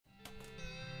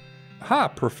Hi,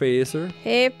 Professor.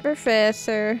 Hey,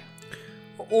 Professor.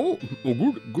 Oh,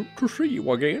 good to see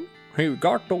you again. Have you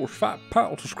got those 5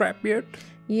 piles of scrap yet?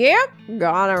 Yep,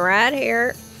 got him right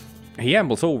here. He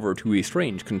ambles over to a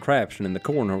strange contraption in the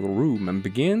corner of the room and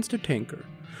begins to tinker.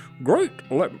 Great,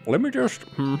 let me just...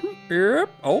 Yep,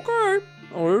 okay,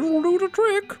 this'll do the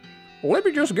trick. Let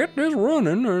me just get this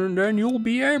running and then you'll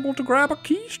be able to grab a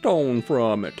keystone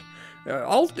from it.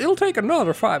 It'll take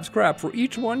another 5 scrap for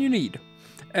each one you need.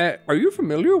 Are you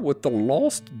familiar with the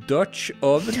Lost Dutch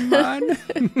Oven Mine?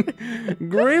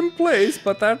 Grim place,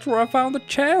 but that's where I found the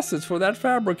chassis for that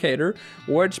fabricator,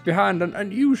 wedged behind an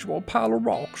unusual pile of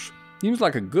rocks. Seems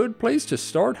like a good place to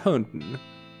start hunting.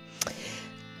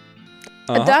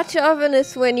 A Dutch oven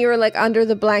is when you're like under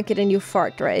the blanket and you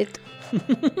fart, right?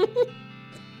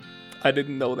 I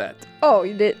didn't know that. Oh,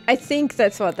 you did? I think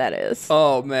that's what that is.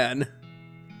 Oh, man.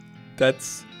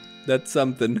 That's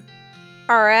something.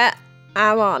 Alright,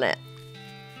 I'm on it.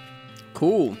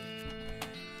 Cool.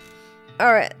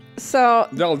 Alright, so...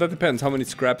 Well, that depends. How many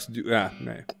scraps do...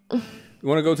 no. You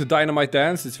want to go to Dynamite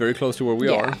Dance? It's very close to where we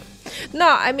are. No,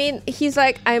 I mean, he's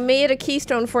like, I made a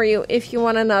keystone for you. If you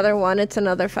want another one, it's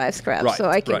another 5 scraps. Right, so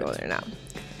I can go there now.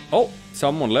 Oh,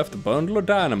 someone left a bundle of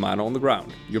dynamite on the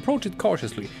ground. You approach it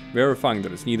cautiously, verifying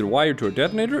that it's neither wired to a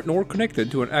detonator nor connected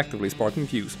to an actively sparking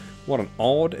fuse. What an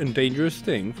odd and dangerous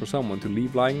thing for someone to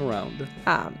leave lying around.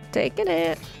 I'm taking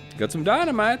it. Got some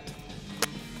dynamite.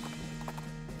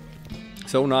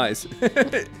 So nice.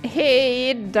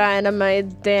 Hey,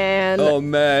 Dynamite Dan. Oh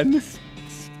man.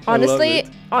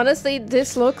 Honestly,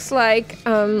 this looks like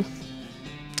so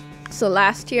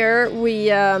last year we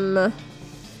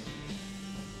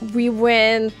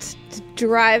went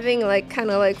driving like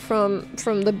kind of like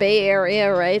from the Bay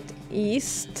Area, right,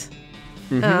 east.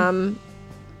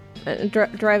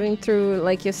 Driving through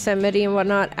like Yosemite and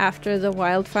whatnot after the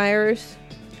wildfires.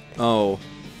 Oh.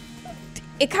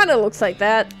 It kind of looks like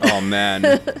that. Oh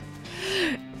man.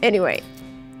 Anyway,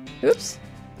 oops,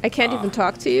 I can't even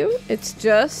talk to you. It's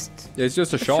just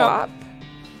a shop.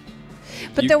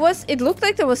 But it looked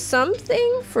like there was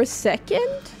something for a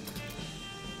second.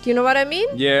 Do you know what I mean?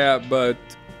 Yeah, but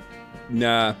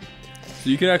nah. So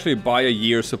you can actually buy a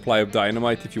year's supply of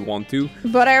dynamite if you want to.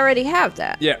 But I already have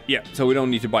that. Yeah. So we don't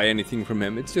need to buy anything from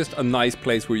him. It's just a nice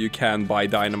place where you can buy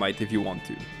dynamite if you want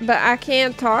to. But I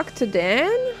can't talk to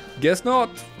Dan? Guess not.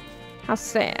 How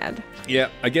sad. Yeah,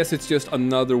 I guess it's just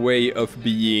another way of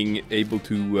being able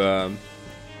to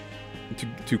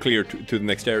clear to the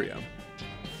next area.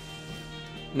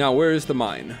 Now, where is the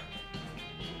mine?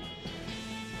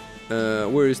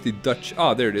 Where is the Dutch...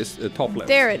 Ah, there it is, top left.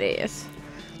 There it is.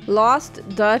 Lost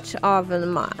Dutch Oven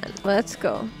Mine. Let's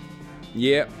go.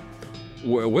 Yeah.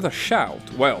 With a shout,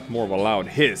 well, more of a loud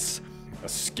hiss, a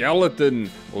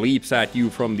skeleton leaps at you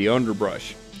from the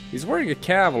underbrush. He's wearing a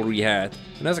cavalry hat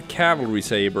and has a cavalry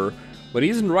saber, but he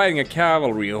isn't riding a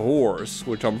cavalry horse,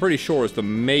 which I'm pretty sure is the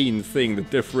main thing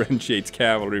that differentiates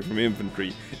cavalry from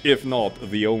infantry, if not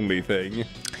the only thing.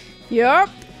 Yup.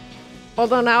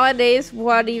 Although nowadays,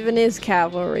 what even is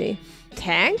cavalry?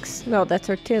 Tanks? No, that's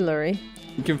artillery.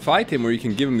 You can fight him or you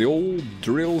can give him the old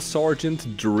drill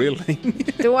sergeant drilling.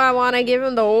 Do I want to give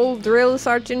him the old drill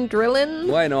sergeant drilling?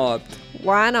 Why not?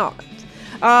 Why not?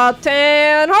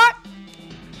 10 hot!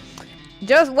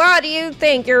 Just what do you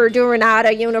think you're doing out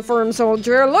of uniform,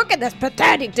 soldier? Look at this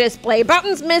pathetic display.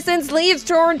 Buttons missing, sleeves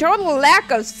torn, total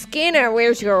lack of skin. And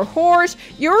where's your horse?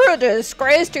 You're a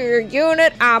disgrace to your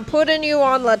unit. I'm putting you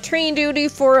on latrine duty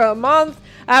for a month.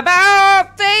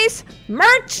 About face,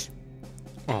 march!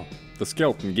 Oh, the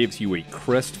skeleton gives you a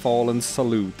crestfallen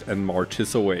salute and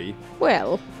marches away.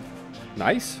 Well,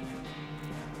 nice.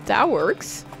 That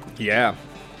works. Yeah.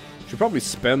 Should probably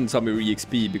spend some of your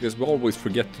EXP because we always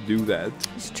forget to do that.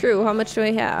 It's true. How much do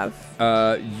I have?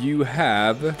 You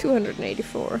have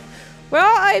 284.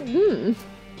 Well,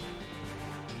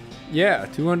 yeah,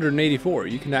 284.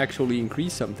 You can actually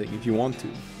increase something if you want to.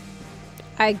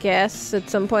 I guess at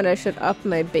some point I should up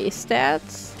my base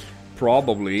stats.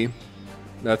 Probably.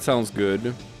 That sounds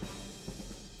good.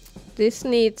 This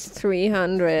needs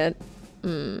 300.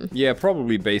 Yeah,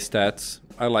 probably base stats.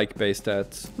 I like base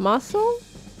stats. Muscle?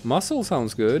 Muscle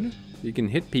sounds good. You can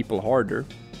hit people harder.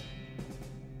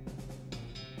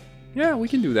 Yeah, we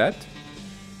can do that.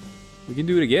 We can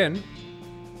do it again.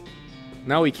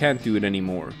 Now we can't do it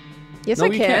anymore. Yes, no, I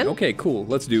we can. Can't. Okay, cool.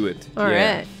 Let's do it.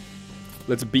 Alright.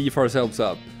 Let's beef ourselves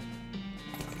up.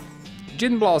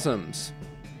 Gin Blossoms.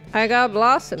 I got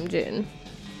Blossom Gin.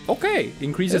 Okay,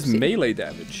 increases Oopsie. melee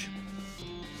damage.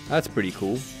 That's pretty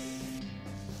cool.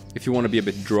 If you want to be a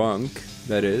bit drunk,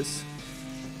 that is.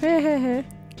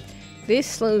 This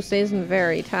sluice isn't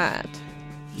very tight.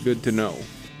 Good to know.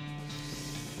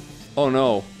 Oh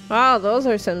no. Wow, those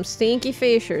are some stinky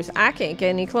fissures. I can't get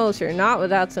any closer, not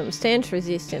without some stench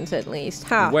resistance at least.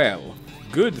 Ha. Well,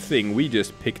 good thing we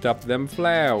just picked up them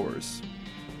flowers.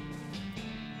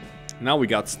 Now we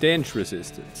got stench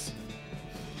resistance.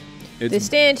 The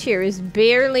stench here is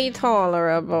barely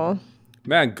tolerable.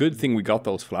 Man, good thing we got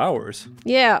those flowers.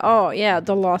 Yeah, oh yeah,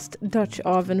 the lost Dutch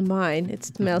oven mine. It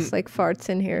smells like farts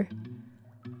in here.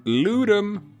 Loot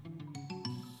 'em.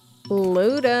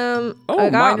 Loot 'em. Oh, I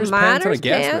got miner's pants and a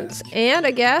gas pants mask. and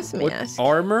a gas With mask.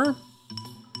 armor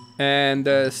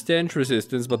and stench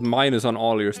resistance, but minus on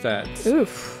all your stats.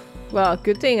 Oof. Well,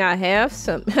 good thing I have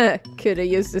some. Could have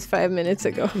used this 5 minutes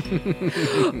ago.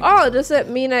 Oh, does that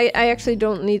mean I actually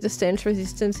don't need the stench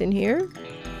resistance in here?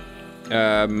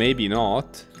 Maybe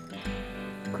not.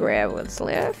 Grab what's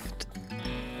left.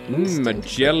 A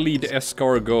jellied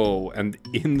escargot and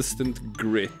instant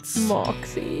grits.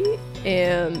 Moxie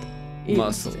and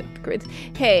Muscle. instant grits.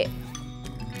 Hey.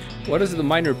 What is it, the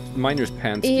miner's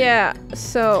pants do? Yeah,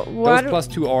 so what? Those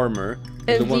 +2 armor.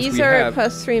 And the ones these we are have.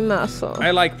 +3 muscle. I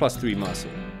like +3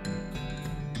 muscle.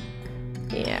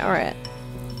 Yeah, alright.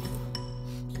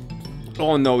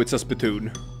 Oh no, it's a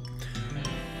spittoon.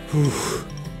 Whew.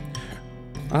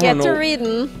 Get to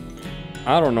reading.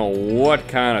 I don't know what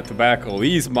kind of tobacco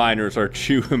these miners are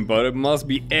chewing, but it must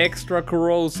be extra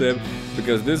corrosive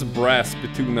because this brass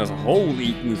spittoon has a hole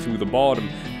eaten through the bottom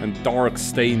and dark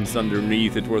stains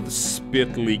underneath it where the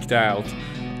spit leaked out.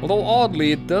 Although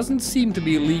oddly, it doesn't seem to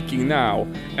be leaking now,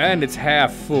 and it's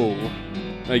half full.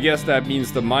 I guess that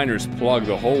means the miners plugged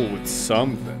the hole with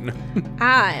something.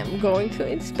 I am going to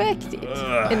inspect it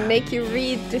and make you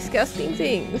read disgusting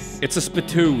things. It's a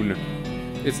spittoon.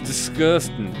 It's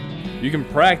disgusting. You can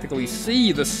practically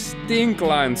see the stink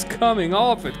lines coming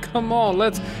off it. Come on,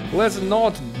 let's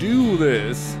not do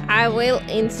this. I will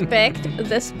inspect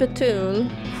the spittoon.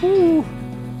 Whew.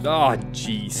 Oh,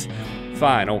 jeez.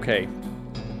 Fine, okay.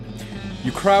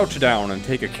 You crouch down and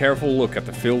take a careful look at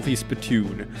the filthy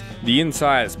spittoon. The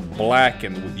inside is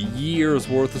blackened with years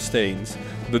worth of stains.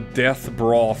 The death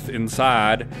broth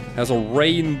inside has a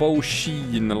rainbow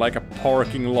sheen like a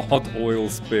parking lot oil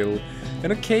spill.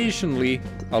 And occasionally,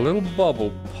 a little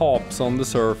bubble pops on the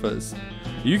surface.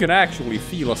 You can actually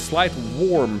feel a slight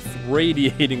warmth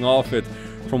radiating off it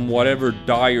from whatever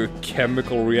dire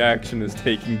chemical reaction is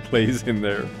taking place in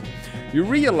there. You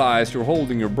realize you're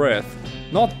holding your breath,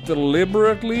 not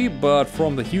deliberately, but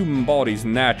from the human body's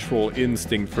natural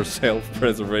instinct for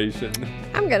self-preservation.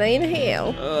 I'm gonna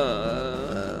inhale.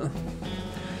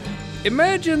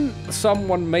 Imagine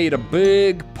someone made a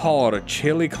big pot of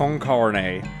chili con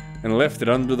carne and left it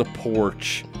under the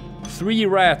porch. 3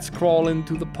 rats crawl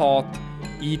into the pot,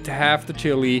 eat half the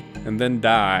chili, and then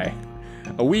die.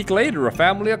 A week later, a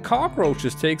family of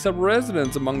cockroaches takes up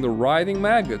residence among the writhing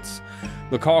maggots.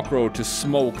 The cockroaches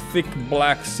smoke thick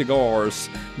black cigars,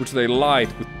 which they light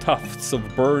with tufts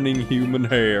of burning human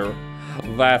hair.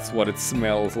 That's what it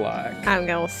smells like. I'm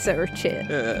gonna search it.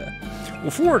 Well,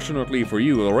 fortunately for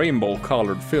you, the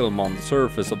rainbow-colored film on the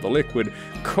surface of the liquid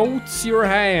coats your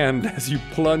hand as you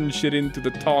plunge it into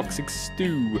the toxic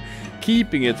stew,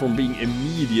 keeping it from being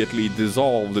immediately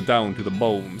dissolved down to the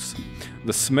bones.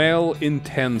 The smell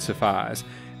intensifies,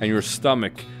 and your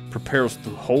stomach prepares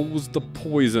to hose the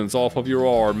poisons off of your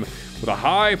arm with a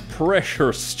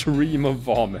high-pressure stream of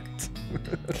vomit.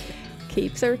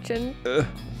 Keep searching.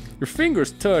 Your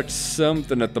fingers touch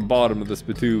something at the bottom of the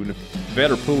spittoon.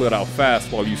 Better pull it out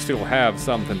fast while you still have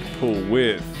something to pull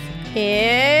with.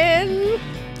 And...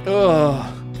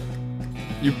 Ugh.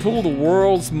 You pull the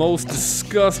world's most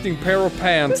disgusting pair of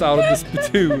pants out of the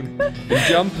spittoon and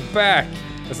jump back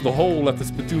as the hole at the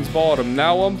spittoon's bottom,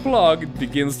 now unplugged,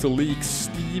 begins to leak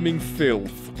steaming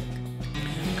filth.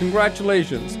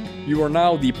 Congratulations, you are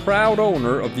now the proud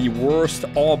owner of the worst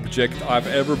object I've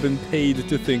ever been paid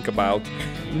to think about,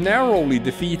 narrowly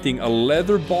defeating a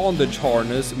leather bondage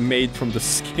harness made from the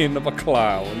skin of a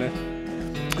clown.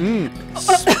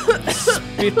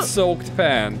 Spit-soaked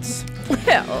pants.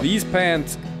 Well, These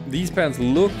pants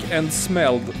look and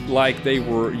smelled like they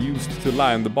were used to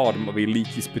line the bottom of a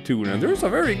leaky spittoon, and there's a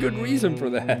very good reason for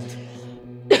that.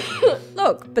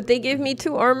 look, but they give me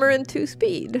 2 armor and 2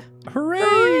 speed. Hooray!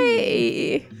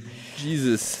 Hooray!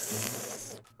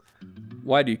 Jesus.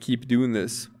 Why do you keep doing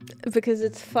this? Because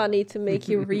it's funny to make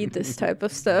you read this type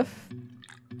of stuff.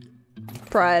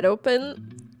 Pry it open.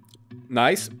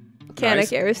 Nice. Can nice.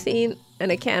 of kerosene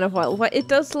and a can of oil. It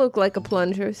does look like a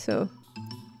plunger, so...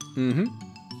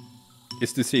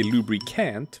 Is this a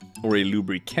lubricant or a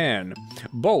lubricant?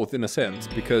 Both in a sense,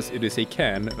 because it is a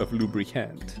can of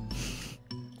lubricant.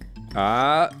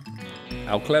 Ah,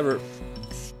 how clever.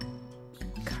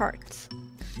 parts.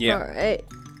 Yeah. Alright.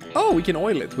 Oh, we can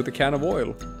oil it with a can of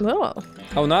oil. Oh.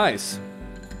 How nice.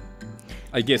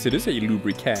 I guess it is a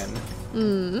lubricant.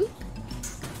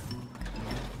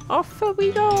 Off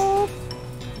we go.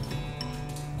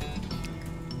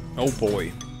 Oh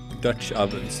boy. Dutch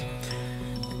ovens.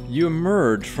 You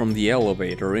emerge from the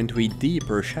elevator into a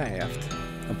deeper shaft.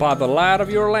 By the light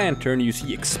of your lantern, you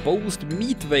see exposed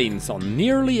meat veins on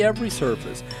nearly every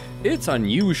surface. It's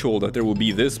unusual that there will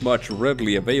be this much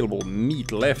readily available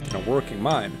meat left in a working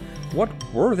mine. What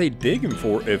were they digging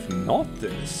for if not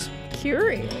this?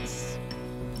 Curious.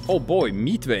 Oh boy,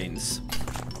 meat veins.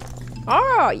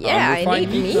 Oh, yeah, I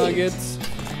Unrefined need meat. nuggets.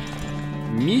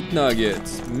 Meat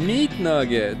nuggets. Meat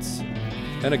nuggets.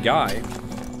 And a guy.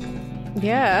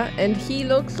 Yeah, and he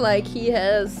looks like he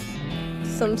has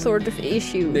some sort of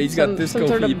issue. He's got disco some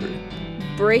sort fever.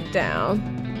 Of breakdown.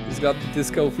 He's got the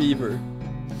disco fever.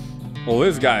 Well,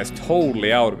 this guy's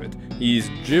totally out of it. He's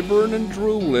gibbering and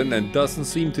drooling and doesn't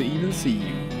seem to even see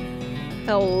you.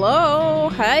 Hello,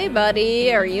 hi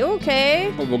buddy, are you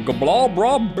okay? Blob,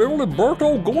 Rob, Billy,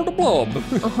 Berto, go to blob.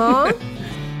 Uh-huh.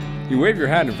 You wave your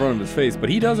hand in front of his face, but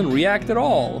he doesn't react at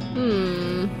all.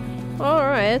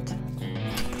 Alright.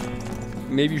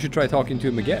 Maybe you should try talking to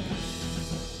him again.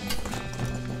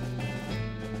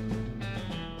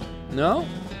 No?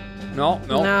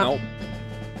 No.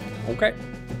 Okay.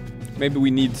 Maybe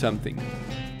we need something.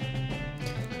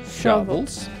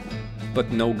 Shovels,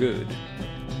 but no good.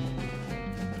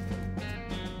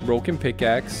 Broken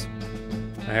pickaxe.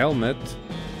 A helmet.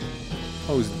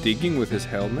 Oh, he's digging with his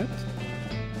helmet?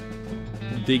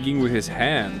 Digging with his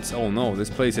hands. Oh no,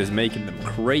 this place is making them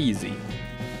crazy.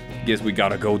 Guess we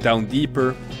gotta go down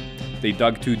deeper. They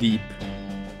dug too deep.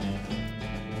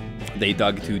 They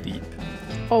dug too deep.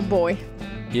 Oh boy.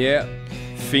 Yeah,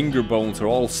 finger bones are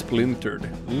all splintered.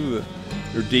 Ugh.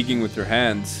 They're digging with their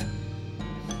hands.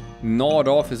 Gnawed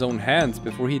off his own hands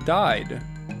before he died.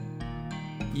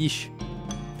 Yeesh.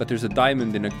 But there's a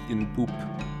diamond in poop.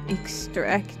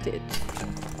 Extracted.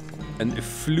 An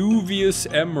effluvious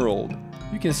emerald.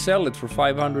 You can sell it for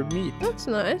 500 meat. That's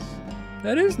nice.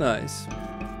 That is nice.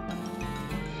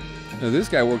 Now this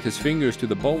guy worked his fingers to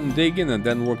the bone digging and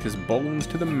then worked his bones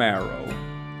to the marrow.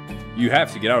 You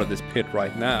have to get out of this pit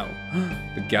right now.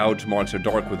 The gouge marks are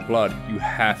dark with blood. You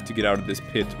have to get out of this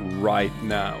pit right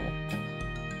now.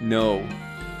 No.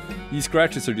 These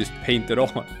scratches are just painted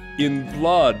on. In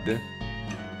blood.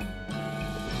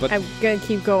 But I'm gonna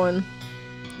keep going.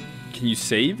 can you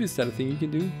save? Is that a thing you can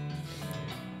do?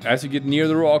 As you get near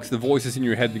the rocks, the voices in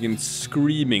your head begin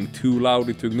screaming too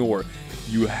loudly to ignore.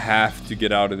 You have to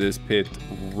get out of this pit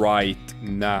right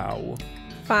now.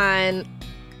 Fine.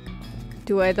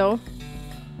 Do I though?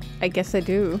 I guess I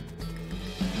do.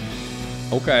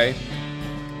 Okay.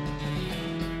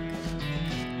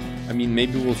 I mean,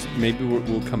 maybe we'll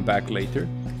come back later.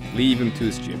 Leave him to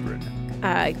his gibbering.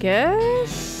 I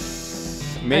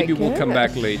guess. Maybe we'll come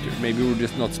back later. Maybe we're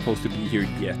just not supposed to be here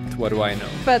yet. What do I know?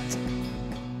 But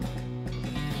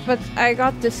I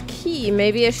got this key.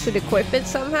 Maybe I should equip it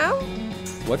somehow?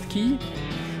 What key?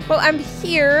 Well, I'm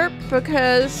here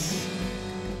because...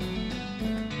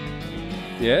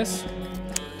 Yes?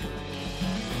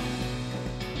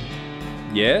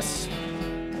 Yes?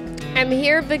 I'm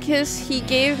here because he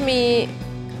gave me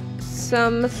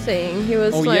something. He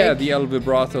was like... Oh yeah, the El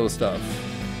Vibrato stuff.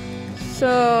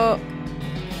 So...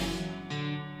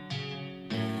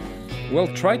 Well,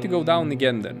 try to go down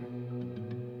again then.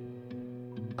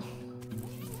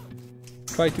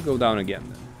 Try to go down again.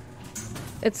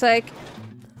 It's like...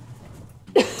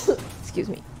 Excuse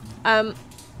me.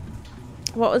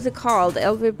 What was it called?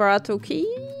 El Vibrato key?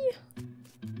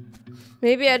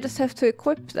 Maybe I just have to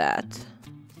equip that.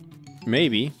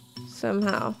 Maybe.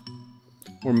 Somehow.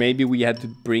 Or maybe we had to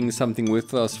bring something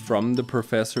with us from the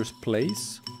professor's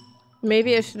place.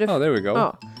 Maybe I should have... Oh, there we go.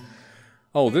 Oh.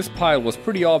 Oh, this pile was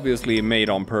pretty obviously made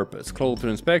on purpose. Closer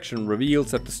inspection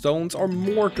reveals that the stones are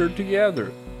mortared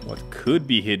together. What could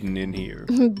be hidden in here?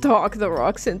 Talk the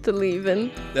rocks into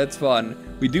leaving. That's fun.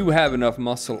 We do have enough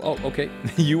muscle. Oh, okay.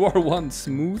 You are one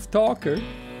smooth talker.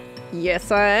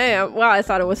 Yes, I am. Well, I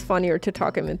thought it was funnier to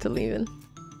talk him into leaving.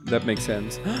 That makes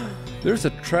sense. There's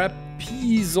a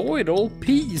trapezoidal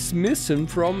piece missing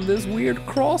from this weird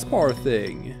crossbar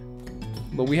thing.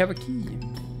 But we have a key.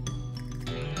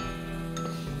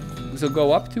 So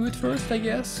go up to it first, I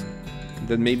guess.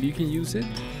 Then maybe you can use it.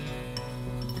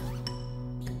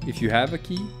 If you have a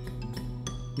key.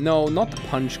 No, not the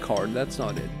punch card. That's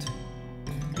not it.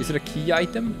 Is it a key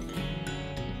item?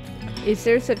 Is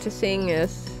there such a thing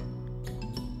as...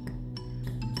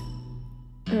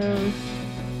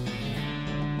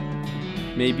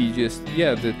 Maybe just,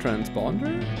 yeah, the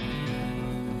transponder?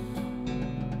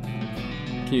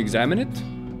 Can you examine it?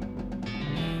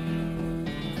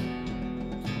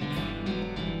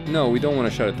 No, we don't want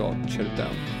to shut it off. Shut it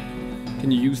down. Can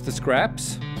you use the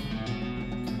scraps?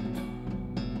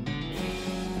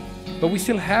 But we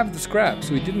still have the scraps,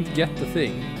 so we didn't get the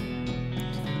thing.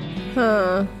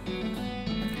 Huh.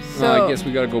 So I guess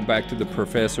we gotta go back to the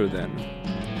professor then.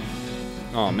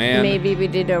 Oh man. maybe we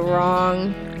did it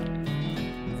wrong.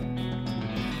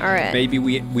 Alright. Maybe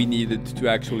we needed to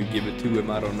actually give it to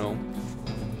him, I don't know.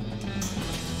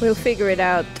 We'll figure it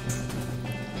out.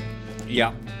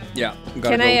 Yeah, yeah.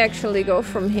 Can I actually go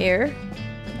from here?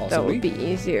 Possibly. That would be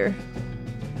easier.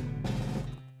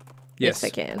 Yes, I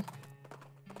can.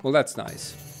 Well, that's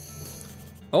nice.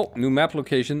 Oh, new map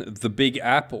location, the Big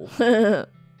Apple.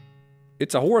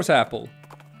 It's a horse apple.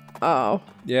 Oh.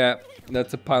 Yeah,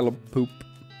 that's a pile of poop.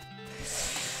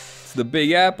 It's the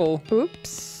Big Apple.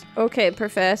 Oops. Okay,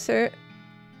 Professor.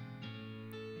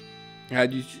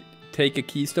 Had you take a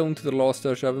keystone to the Lost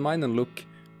Shovel Mine and look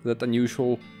for that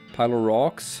unusual pile of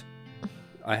rocks?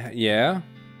 Yeah.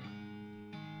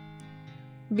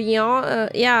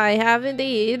 Beyond, yeah, I have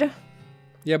indeed.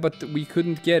 Yeah, but we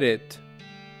couldn't get it.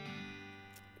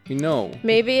 We know.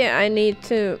 Maybe I need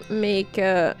to make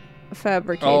a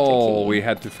fabricate a key. Oh, we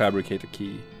had to fabricate a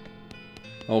key.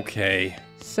 Okay.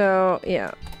 So,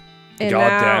 yeah. And God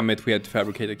now, damn it, we had to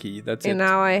fabricate a key. That's it. And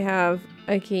now I have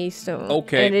a keystone.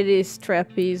 Okay. And it is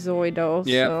trapezoidal.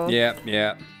 Yeah, so.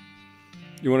 yeah.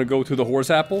 You want to go to the horse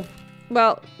apple?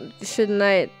 Well, shouldn't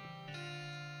I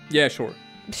Yeah, sure.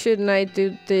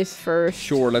 do this first?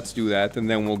 Sure, let's do that, and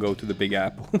then we'll go to the Big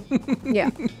Apple. Yeah.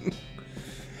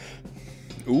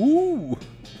 Ooh,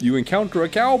 you encounter a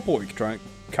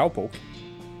cowpoke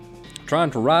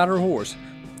trying to ride her horse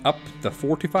up the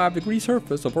 45-degree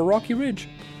surface of a rocky ridge.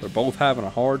 They're both having a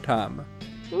hard time.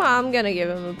 Well, I'm gonna give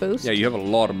him a boost. Yeah, you have a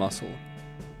lot of muscle.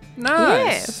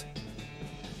 Nice.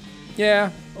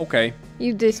 Yeah, okay.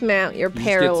 You dismount your You just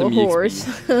get parallel some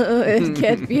horse and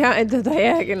get behind the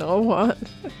diagonal one.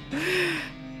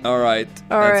 Alright,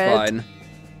 that's Alright. fine.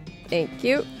 Thank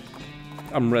you.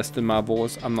 I'm resting my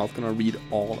voice. I'm not gonna read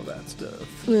all of that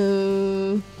stuff.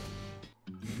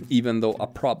 Even though I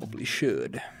probably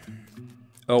should.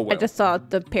 Oh well. I just thought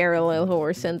the parallel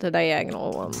horse and the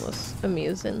diagonal one was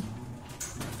amusing.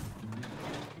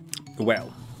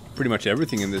 Well, pretty much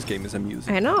everything in this game is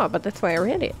amusing. I know, but that's why I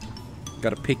read it.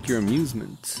 Gotta pick your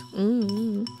amusements.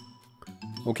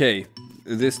 Okay,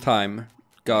 this time,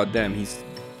 goddamn, he's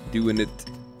doing it.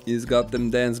 He's got them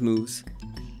dance moves.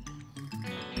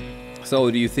 So,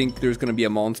 do you think there's gonna be a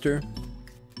monster?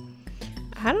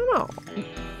 I don't know.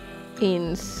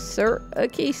 Insert a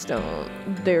keystone.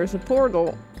 There's a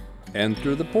portal.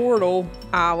 Enter the portal.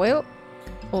 Ah, well,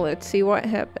 let's see what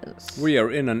happens. We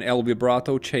are in an El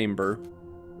Vibrato chamber.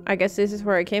 I guess this is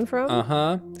where I came from?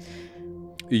 Uh-huh.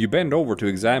 You bend over to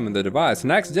examine the device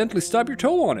and accidentally stub your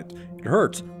toe on it. It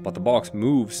hurts, but the box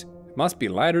moves. It must be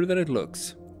lighter than it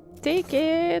looks. Take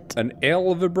it. An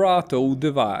El Vibrato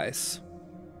device.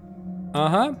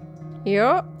 Uh-huh.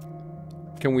 Yup.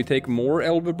 Can we take more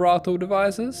El Vibrato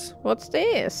devices? What's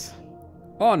this?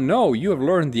 Oh no, you have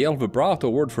learned the El Vibrato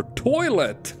word for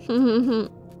toilet.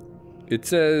 It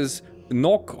says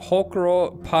nok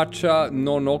hokro pacha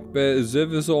no nokbe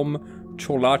zevisom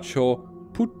cholacho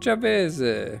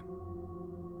puchaveze.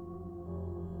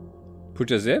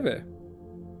 Puchazeve.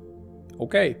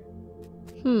 Okay.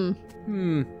 The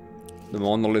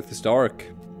monolith is dark.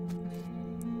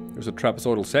 There's a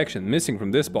trapezoidal section missing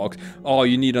from this box. Oh,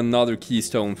 you need another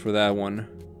keystone for that one.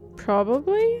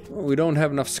 Probably? Oh, we don't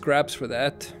have enough scraps for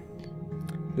that.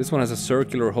 This one has a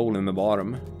circular hole in the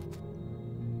bottom.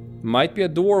 Might be a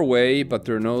doorway, but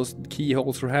there are no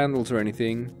keyholes or handles or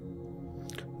anything.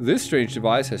 This strange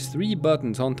device has 3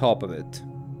 buttons on top of it.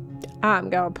 I'm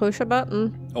gonna push a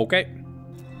button. Okay.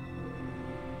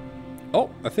 Oh,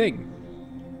 a thing.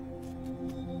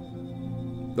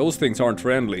 Those things aren't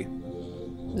friendly.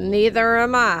 Neither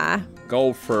am I.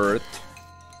 Go for it.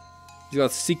 You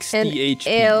got 60 An HP.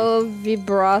 El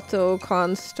Vibrato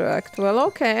construct. Well,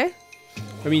 okay.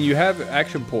 I mean, you have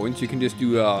action points. You can just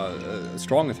do a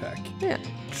strong attack. Yeah.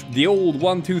 The old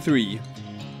 1, 2, 3.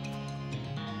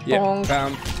 Yeah, Bonk.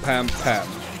 pam, pam, pam.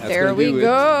 That's There gonna we do it.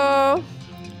 go.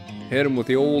 Hit him with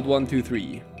the old 1, 2,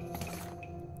 3.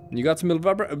 You got some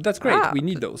Vibrato. That's great. Ah, We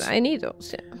need those. I need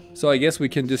those, yeah. So I guess we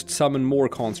can just summon more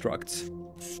constructs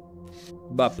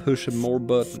by pushing more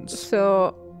buttons.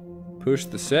 So, Push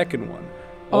the second one.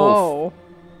 oh.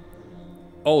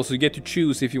 Oh, so you get to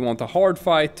choose if you want a hard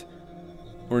fight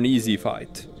or an easy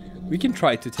fight. We can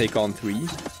try to take on 3.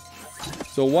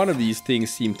 So one of these things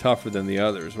seem tougher than the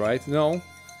others, right? No?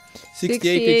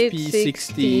 68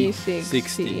 HP,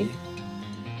 60.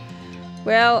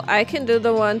 Well, I can do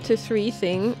the 1 to 3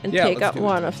 thing and take out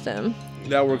one of them.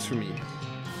 That works for me.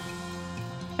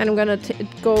 And I'm gonna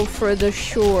go for the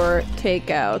sure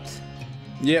takeout.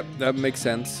 Yep, that makes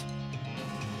sense.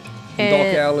 And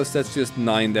Doc Alice, that's just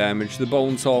 9 damage. The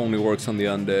bone saw only works on the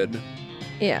undead.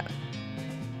 Yeah.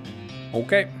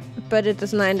 Okay. But it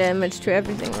does 9 damage to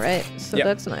everything, right? So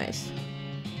that's nice.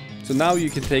 So now you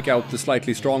can take out the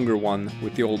slightly stronger one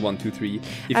with the old 1, 2, 3.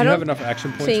 If you have enough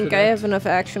action points. I think I have enough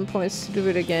action points to do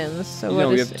it again.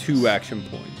 So you have 2 action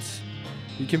points.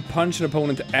 You can punch an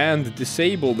opponent and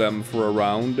disable them for a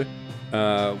round.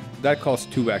 That costs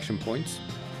 2 action points.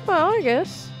 Well, I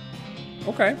guess.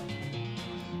 Okay.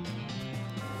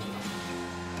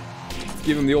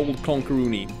 Give him the old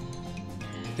Clonkaroony.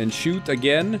 And shoot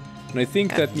again. And I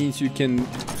think that means you can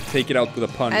take it out with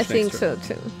a punch. I think so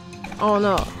too. Oh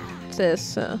no.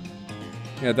 This.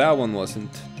 Yeah, that one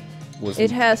wasn't. It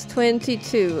has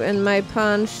 22, and my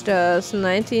punch does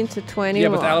 19 to 21. Yeah,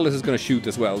 but Alice is gonna shoot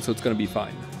as well, so it's gonna be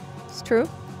fine. It's true.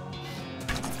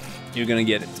 You're gonna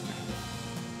get it.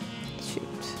 Shoot.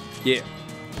 Yeah.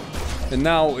 And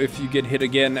now, if you get hit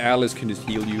again, Alice can just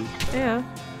heal you. Yeah,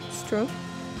 it's true.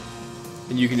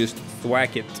 And you can just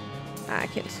thwack it. I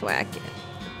can thwack it.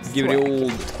 Give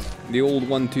it the old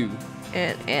 1, 2.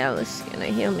 And Alice gonna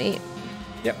heal me.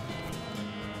 Yep.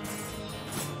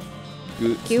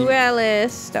 Good. Thank you,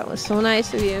 Alice. That was so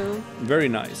nice of you. Very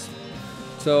nice.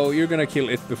 So you're gonna kill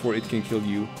it before it can kill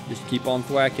you. Just keep on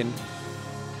thwacking.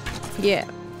 Yeah.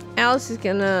 Alice is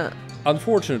gonna...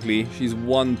 Unfortunately, she's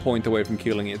 1 point away from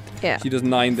killing it. Yeah. She does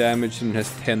 9 damage and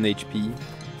has 10 HP.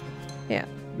 Yeah.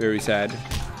 Very sad.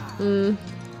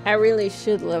 I really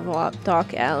should level up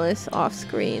Doc Alice off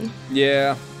screen.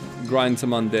 Yeah. Grind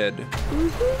some undead.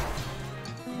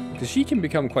 Because she can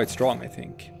become quite strong, I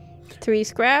think. 3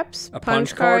 scraps, a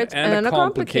punch card, and a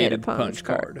complicated punch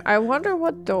card. I wonder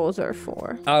what those are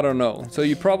for. I don't know. So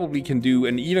you probably can do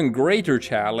an even greater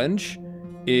challenge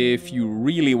if you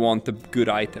really want the good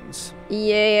items.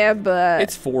 Yeah, but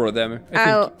it's 4 of them.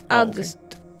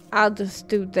 I'll just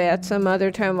do that some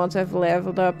other time once I've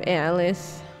leveled up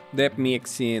Alice. That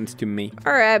makes sense to me.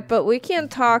 Alright, but we can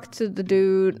talk to the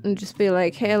dude and just be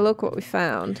like, hey, look what we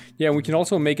found. Yeah, we can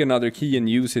also make another key and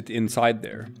use it inside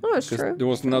there. Oh, that's true. There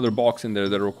was another box in there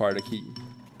that required a key.